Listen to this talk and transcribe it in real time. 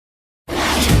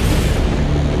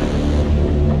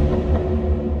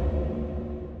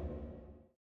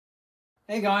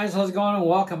Hey guys, how's it going and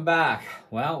welcome back.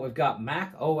 Well, we've got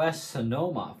Mac OS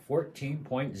Sonoma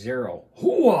 14.0.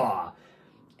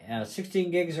 Hooah!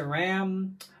 16 gigs of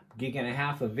RAM, gig and a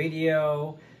half of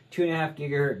video, 2.5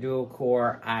 gigahertz dual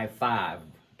core i5,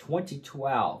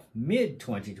 2012, mid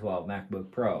 2012 MacBook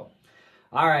Pro.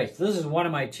 All right, so this is one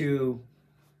of my two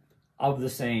of the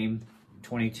same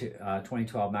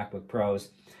 2012 MacBook Pros.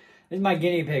 This is my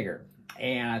guinea pigger.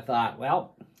 And I thought,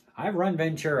 well, I've run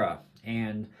Ventura,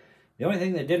 and the only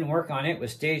thing that didn't work on it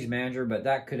was Stage Manager, but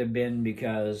that could have been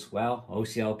because, well,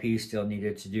 OCLP still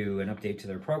needed to do an update to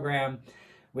their program,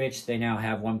 which they now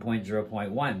have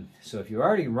 1.0.1. So if you're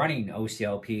already running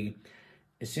OCLP,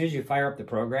 as soon as you fire up the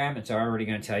program, it's already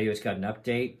going to tell you it's got an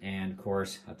update. And of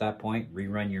course, at that point,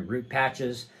 rerun your root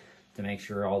patches to make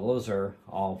sure all those are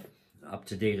all up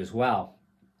to date as well.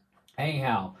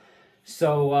 Anyhow,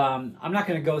 so I'm not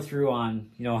going to go through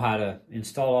on, how to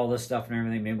install all this stuff and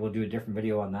everything. Maybe we'll do a different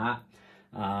video on that.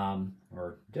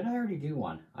 Or did I already do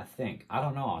one? I think. I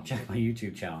don't know. I'll check my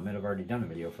YouTube channel. I might have already done a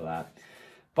video for that.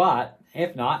 But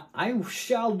if not, I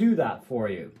shall do that for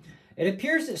you. It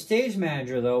appears that Stage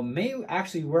Manager, though, may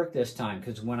actually work this time,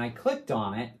 because when I clicked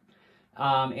on it,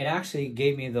 it actually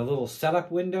gave me the little setup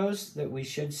windows that we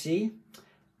should see.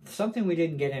 Something we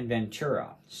didn't get in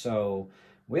Ventura. So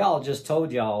we all just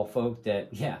told y'all, folk, that,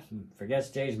 yeah, forget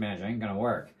Stage Manager, ain't going to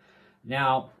work.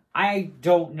 Now, I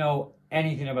don't know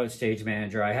anything about Stage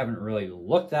Manager. I haven't really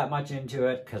looked that much into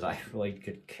it because I really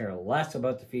could care less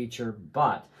about the feature,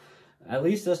 but at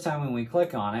least this time when we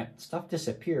click on it, stuff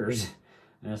disappears.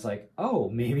 And it's like, oh,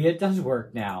 maybe it does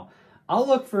work now. I'll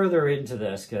look further into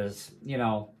this because,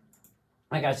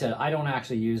 like I said, I don't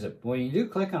actually use it. When you do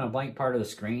click on a blank part of the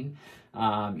screen,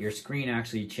 your screen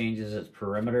actually changes its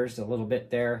perimeters a little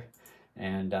bit there.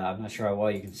 And I'm not sure how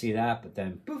well you can see that, but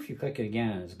then poof, you click it again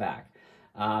and it's back.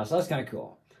 So that's kind of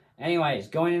cool. Anyways,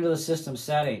 going into the system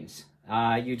settings,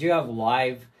 you do have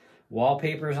live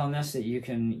wallpapers on this that you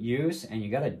can use, and you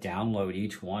got to download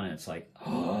each one. And it's like,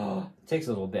 oh, it takes a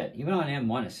little bit. Even on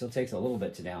M1, it still takes a little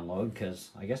bit to download because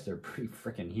I guess they're pretty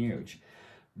freaking huge.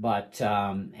 But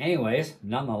anyways,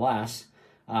 nonetheless,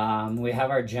 we have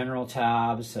our general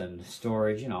tabs and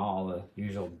storage, all the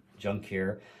usual junk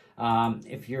here.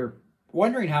 If you're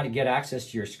wondering how to get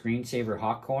access to your screensaver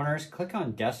hot corners, click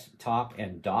on desktop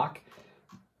and dock.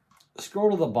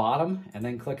 Scroll to the bottom and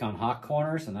then click on hot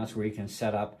corners, and that's where you can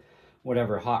set up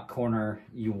whatever hot corner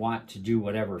you want to do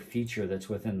whatever feature that's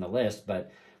within the list.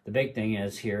 But the big thing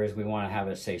is we want to have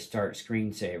it say start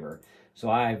screensaver.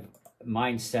 So I've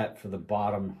mine set for the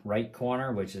bottom right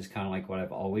corner, which is kind of like what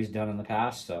I've always done in the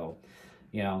past. So,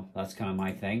 that's kind of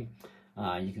my thing.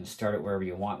 You can start it wherever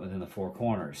you want within the four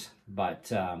corners. But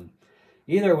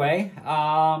either way,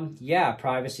 yeah,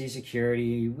 privacy,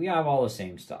 security, we have all the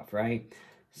same stuff, right?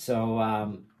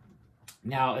 So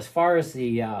now as far as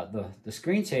the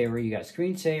screensaver, you got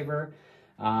screensaver,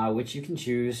 which you can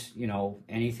choose,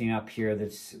 anything up here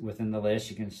that's within the list.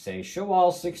 You can say show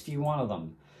all 61 of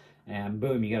them, and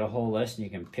boom, you got a whole list and you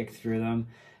can pick through them.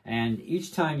 And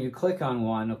each time you click on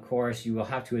one, of course, you will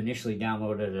have to initially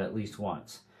download it at least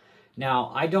once.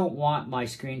 Now, I don't want my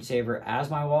screensaver as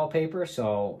my wallpaper,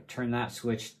 so turn that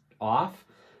switch off.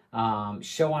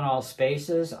 Show on all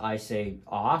spaces, I say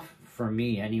off, for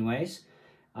me anyways.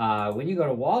 When you go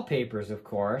to wallpapers, of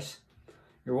course,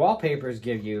 your wallpapers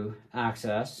give you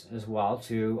access as well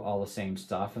to all the same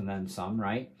stuff and then some,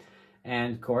 right?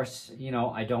 And of course,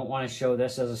 I don't want to show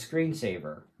this as a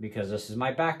screensaver because this is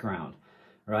my background,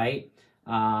 right?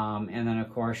 And then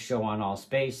of course, show on all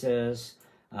spaces,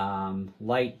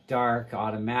 light, dark,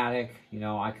 automatic.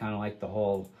 I kind of like the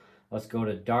whole, let's go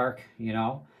to dark,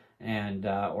 and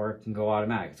or it can go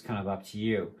automatic. It's kind of up to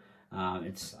you.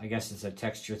 I guess it's a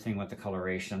texture thing with the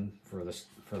coloration for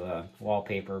the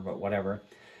wallpaper, but whatever.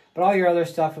 But all your other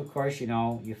stuff, of course,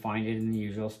 you find it in the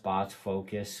usual spots: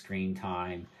 focus, screen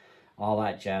time, all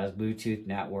that jazz, Bluetooth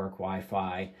network,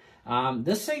 Wi-Fi.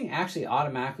 This thing actually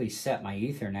automatically set my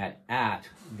Ethernet at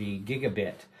the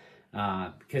gigabit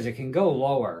because it can go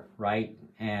lower, right?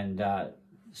 And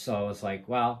so it's like,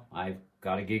 well, I've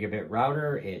got a gigabit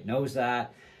router, it knows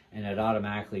that, and it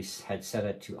automatically had set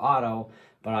it to auto.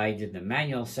 But I did the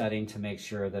manual setting to make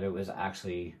sure that it was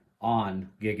actually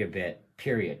on gigabit,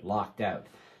 period, locked out.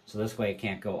 So this way it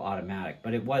can't go automatic.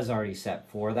 But it was already set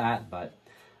for that, but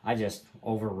I just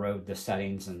overrode the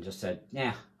settings and just said,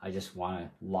 nah, I just want to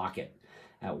lock it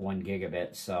at 1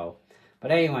 gigabit. So, but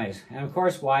anyways, and of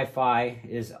course Wi-Fi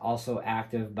is also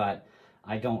active, but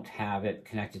I don't have it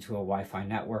connected to a Wi-Fi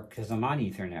network because I'm on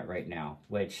Ethernet right now,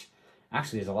 which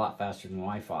actually is a lot faster than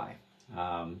Wi-Fi.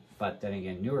 But then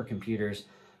again, newer computers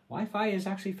Wi-Fi is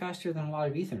actually faster than a lot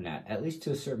of Ethernet, at least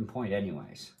to a certain point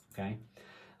anyways, okay?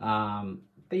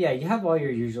 But yeah, you have all your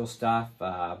usual stuff.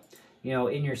 You know,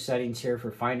 in your settings here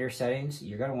for Finder settings,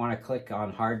 you're going to want to click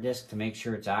on hard disk to make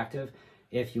sure it's active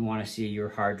if you want to see your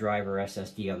hard drive or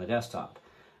SSD on the desktop.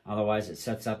 Otherwise, it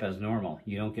sets up as normal.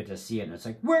 You don't get to see it, and it's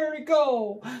like, where'd it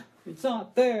go? It's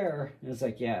not there. And it's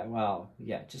like, yeah, well,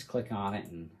 yeah, just click on it,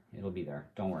 and it'll be there.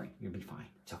 Don't worry. You'll be fine.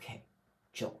 It's okay.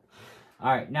 Chill.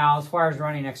 All right, now, as far as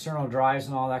running external drives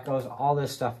and all that goes, all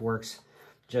this stuff works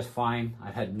just fine.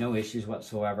 I've had no issues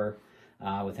whatsoever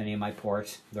with any of my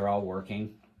ports. They're all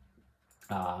working.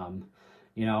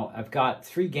 You know, I've got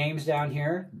 3 games down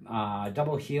here,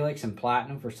 Double Helix and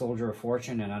Platinum for Soldier of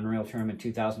Fortune and Unreal Tournament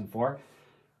 2004.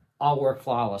 All work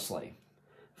flawlessly.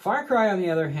 Far Cry, on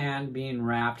the other hand, being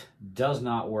wrapped, does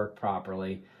not work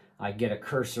properly. I get a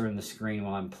cursor in the screen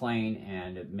while I'm playing,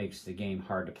 and it makes the game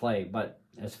hard to play. But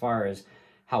as far as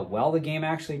how well the game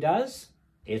actually does,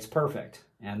 it's perfect.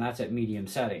 And that's at medium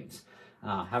settings.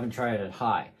 Haven't tried it at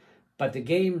high. But the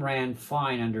game ran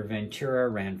fine under Ventura,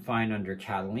 ran fine under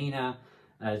Catalina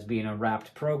as being a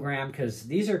wrapped program, because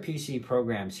these are PC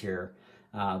programs here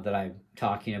that I'm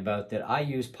talking about that I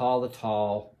use Paul the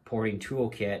Tall porting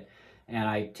toolkit, and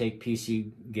I take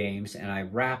PC games and I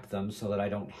wrap them so that I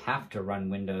don't have to run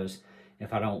Windows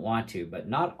if I don't want to. But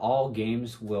not all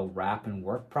games will wrap and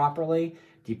work properly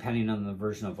depending on the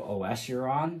version of OS you're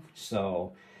on.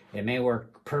 So it may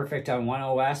work perfect on one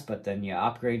OS, but then you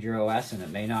upgrade your OS and it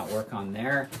may not work on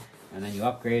there. And then you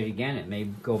upgrade it again, it may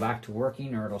go back to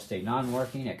working or it'll stay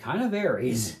non-working. It kind of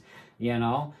varies, you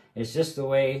know. It's just the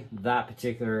way that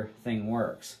particular thing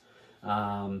works.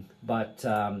 But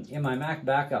in my Mac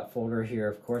backup folder here,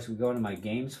 of course, we go into my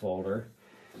games folder.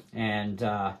 And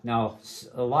now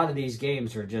a lot of these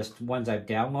games are just ones I've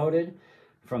downloaded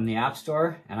from the App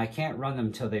Store, and I can't run them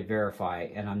until they verify.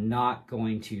 And I'm not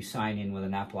going to sign in with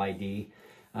an Apple ID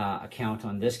account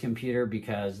on this computer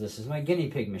because this is my guinea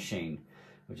pig machine,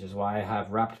 which is why I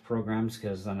have wrapped programs,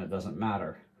 because then it doesn't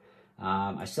matter.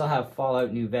 I still have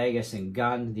Fallout New Vegas and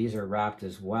Gun. These are wrapped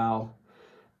as well.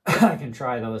 I can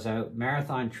try those out.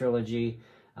 Marathon Trilogy,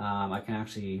 I can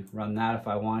actually run that if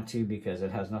I want to because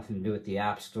it has nothing to do with the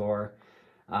App Store.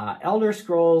 Elder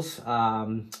Scrolls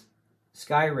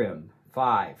Skyrim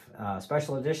 5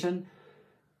 Special Edition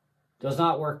does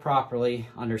not work properly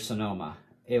under Sonoma.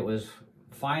 It was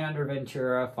fine under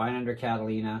Ventura, fine under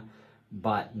Catalina,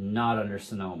 but not under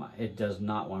Sonoma. It does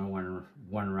not want to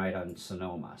run right on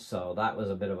Sonoma. So that was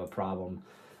a bit of a problem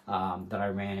that I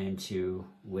ran into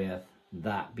with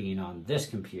that being on this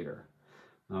computer.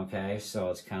 Okay, so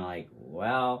it's kind of like,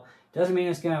 well, doesn't mean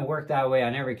it's going to work that way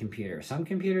on every computer. Some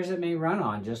computers it may run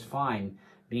on just fine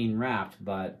being wrapped,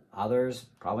 but others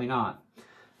probably not.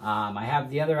 I have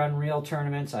the other Unreal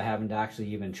tournaments. I haven't actually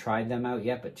even tried them out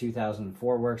yet, but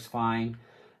 2004 works fine.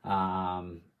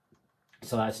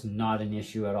 So that's not an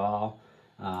issue at all.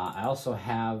 I also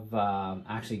have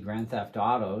actually Grand Theft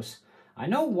Autos. I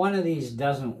know one of these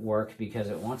doesn't work because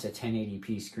it wants a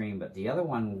 1080p screen, but the other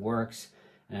one works,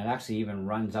 and it actually even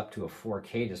runs up to a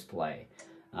 4K display.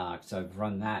 Because I've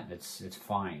run that, and it's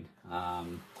fine.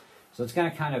 So it's going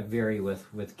to kind of vary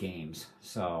with games.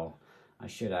 So I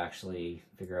should actually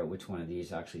figure out which one of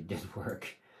these actually did work.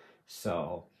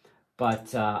 So,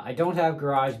 but I don't have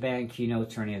GarageBand,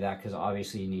 Keynotes, or any of that, because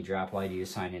obviously you need your Apple ID to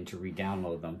sign in to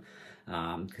re-download them.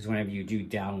 Because whenever you do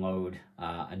download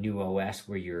a new OS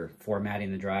where you're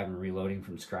formatting the drive and reloading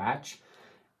from scratch,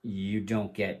 you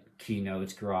don't get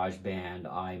Keynotes, GarageBand,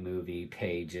 iMovie,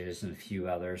 Pages, and a few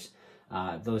others.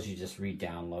 Those you just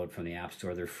re-download from the App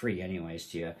Store. They're free anyways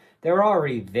to you. They're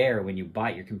already there when you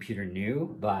bought your computer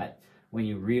new, but when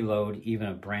you reload even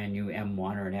a brand new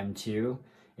M1 or an M2,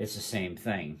 it's the same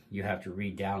thing. You have to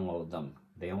re-download them.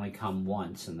 They only come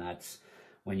once, and that's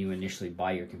when you initially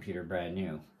buy your computer brand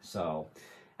new. So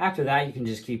after that, you can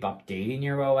just keep updating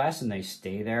your OS and they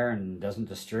stay there and doesn't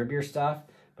disturb your stuff.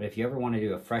 But if you ever want to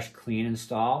do a fresh clean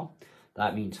install,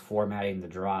 that means formatting the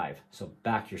drive. So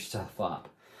back your stuff up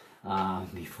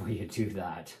before you do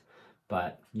that.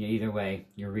 But either way,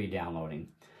 you're re-downloading.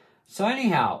 So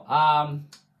anyhow,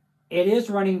 it is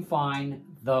running fine,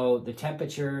 though the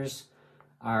temperatures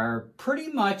are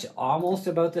pretty much almost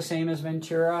about the same as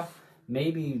Ventura.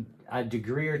 Maybe a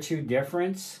degree or two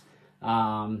difference,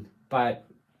 but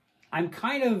I'm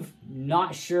kind of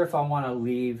not sure if I want to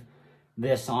leave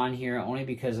this on here only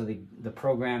because of the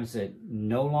programs that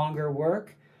no longer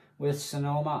work with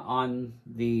Sonoma on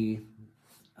the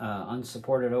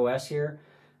unsupported OS here.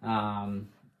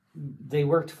 They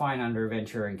worked fine under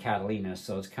Ventura and Catalina,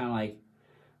 so it's kind of like,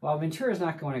 well, Ventura is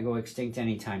not going to go extinct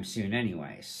anytime soon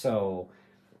anyway, so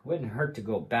wouldn't hurt to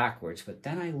go backwards, but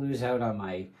then I lose out on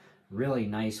my really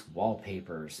nice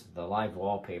wallpapers, the live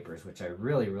wallpapers, which I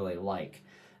really, really like.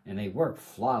 And they work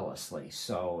flawlessly.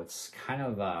 So it's kind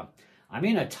of, I'm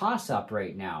in a toss-up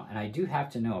right now. And I do have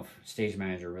to know if Stage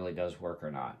Manager really does work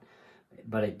or not.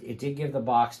 But it did give the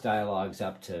box dialogues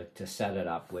up to set it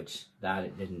up, which that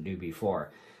it didn't do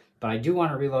before. But I do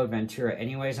want to reload Ventura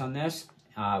anyways on this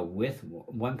with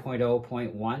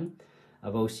 1.0.1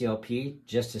 of OCLP,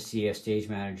 just to see if Stage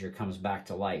Manager comes back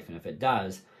to life. And if it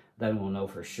does, then we'll know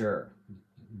for sure.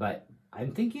 But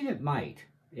I'm thinking it might.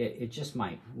 It just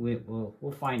might.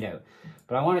 We'll find out.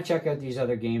 But I want to check out these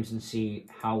other games and see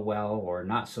how well or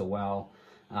not so well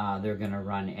they're going to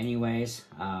run anyways,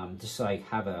 just so I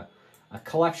have a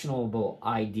collectionable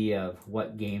idea of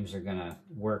what games are going to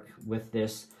work with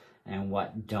this and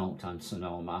what don't on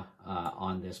Sonoma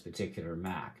on this particular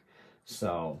Mac.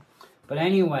 So, but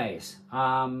anyways,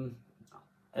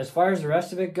 as far as the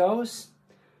rest of it goes,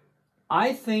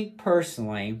 I think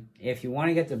personally, if you want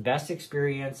to get the best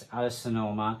experience out of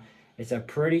Sonoma, it's a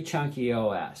pretty chunky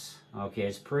OS. Okay,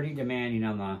 it's pretty demanding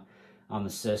on the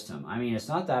system. I mean, it's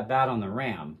not that bad on the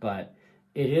RAM, but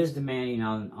it is demanding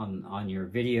on your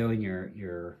video and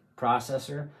your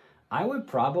processor. I would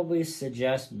probably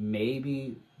suggest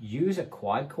maybe use a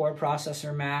quad-core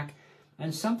processor Mac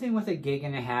and something with 1.5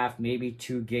 gigs, maybe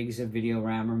 2 gigs of video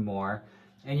RAM or more,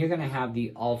 and you're going to have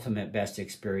the ultimate best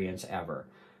experience ever.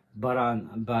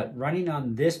 But running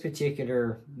on this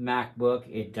particular MacBook,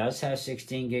 it does have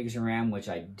 16 gigs of RAM, which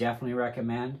I definitely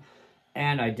recommend,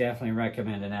 and I definitely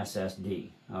recommend an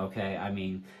SSD. Okay, I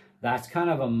mean, that's kind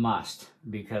of a must,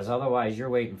 because otherwise you're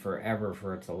waiting forever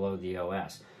for it to load the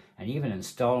OS. And even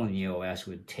installing the OS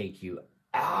would take you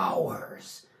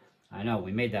hours. I know,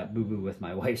 we made that boo-boo with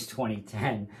my wife's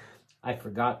 2010. I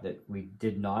forgot that we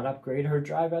did not upgrade her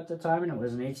drive at the time, and it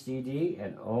was an HDD,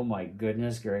 and oh my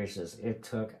goodness gracious, it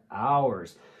took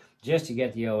hours just to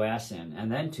get the OS in,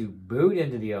 and then to boot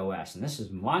into the OS, and this is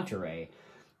Monterey.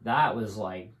 That was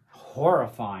like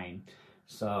horrifying.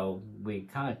 So we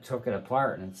kind of took it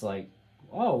apart, and it's like,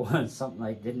 oh, something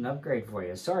like didn't upgrade for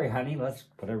you. Sorry, honey, let's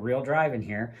put a real drive in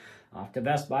here. Off to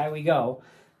Best Buy we go.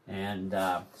 And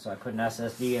so I put an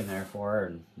SSD in there for her,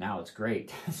 and now it's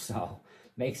great. So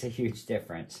makes a huge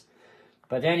difference.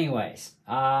 But anyways,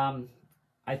 I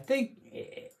think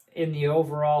in the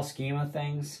overall scheme of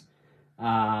things,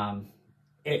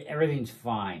 everything's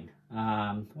fine.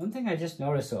 One thing I just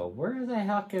noticed though, where the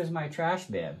heck is my trash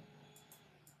bin?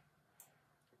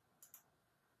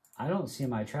 I don't see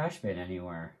my trash bin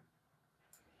anywhere.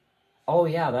 Oh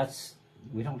yeah,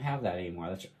 we don't have that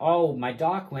anymore. Oh, my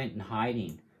dock went in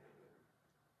hiding.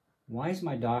 Why is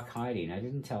my dock hiding? I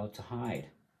didn't tell it to hide.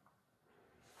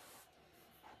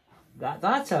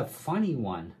 That's a funny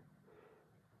one.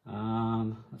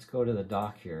 Let's go to the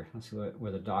dock here. Let's see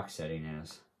where the dock setting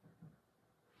is.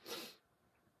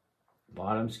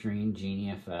 Bottom screen, Genie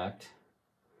effect.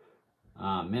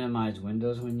 Minimize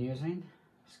windows when using.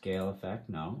 Scale effect,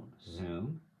 no.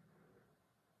 Zoom.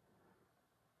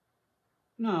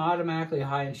 No, automatically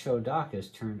hide and show dock is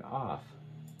turned off.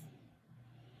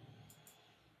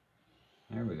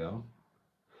 There we go.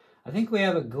 I think we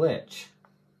have a glitch.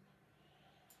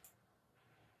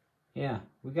 Yeah,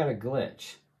 we got a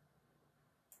glitch.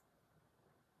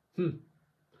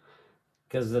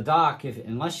 Because the dock,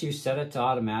 unless you set it to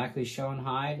automatically show and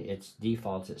hide, its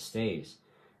default it stays.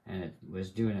 And it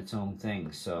was doing its own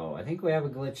thing. So I think we have a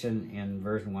glitch in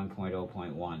version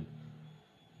 1.0.1.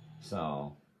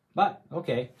 So, but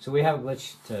okay, so we have a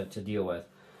glitch to deal with.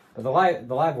 But the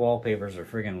live wallpapers are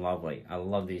friggin' lovely. I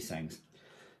love these things.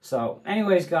 So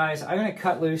anyways, guys, I'm going to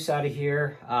cut loose out of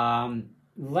here.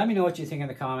 Let me know what you think in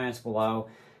the comments below.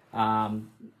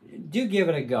 Do give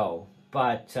it a go,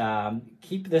 but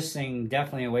keep this thing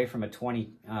definitely away from a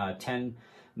 2010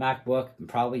 MacBook,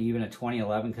 probably even a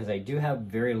 2011, because I do have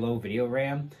very low video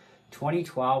RAM.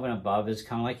 2012 and above is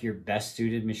kind of like your best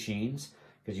suited machines,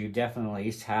 because you definitely at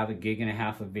least have 1.5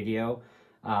 gigs of video.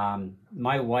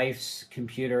 My wife's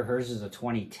computer, hers is a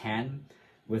 2010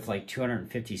 with like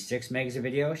 256 megs of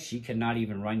video. She cannot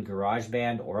even run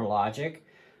GarageBand or Logic.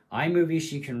 iMovie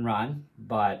she can run,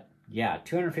 but yeah,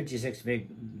 256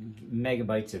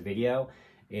 megabytes of video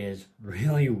is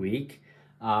really weak.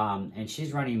 And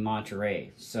she's running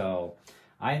Monterey, so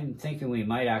I'm thinking we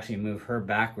might actually move her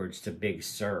backwards to Big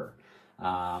Sur,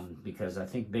 because I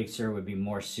think Big Sur would be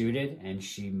more suited, and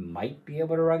she might be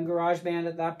able to run GarageBand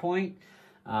at that point.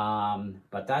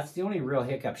 But that's the only real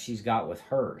hiccup she's got with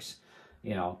hers.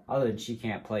 You know, other than she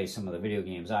can't play some of the video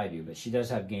games I do, but she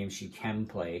does have games she can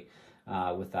play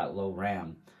with that low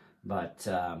RAM. But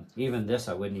even this,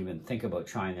 I wouldn't even think about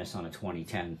trying this on a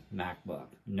 2010 MacBook.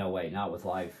 No way, not with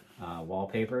live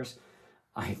wallpapers.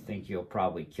 I think you'll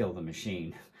probably kill the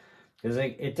machine. Because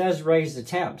it does raise the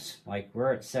temps. Like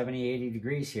we're at 70, 80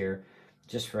 degrees here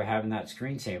just for having that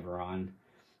screensaver on,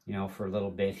 you know, for a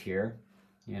little bit here.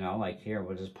 You know, like here,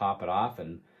 we'll just pop it off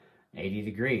and 80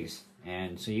 degrees.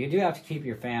 And so you do have to keep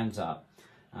your fans up.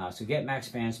 So get max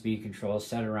fan speed control,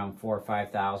 set it around 4,000 or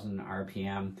 5,000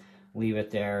 RPM, leave it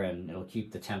there, and it'll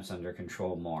keep the temps under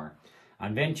control more.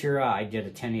 On Ventura, I did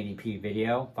a 1080p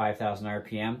video, 5,000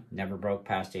 RPM, never broke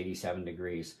past 87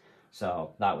 degrees.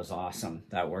 So that was awesome.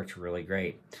 That worked really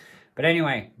great. But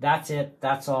anyway, that's it.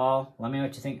 That's all. Let me know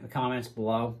what you think in the comments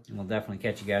below, and we'll definitely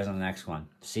catch you guys on the next one.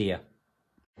 See ya.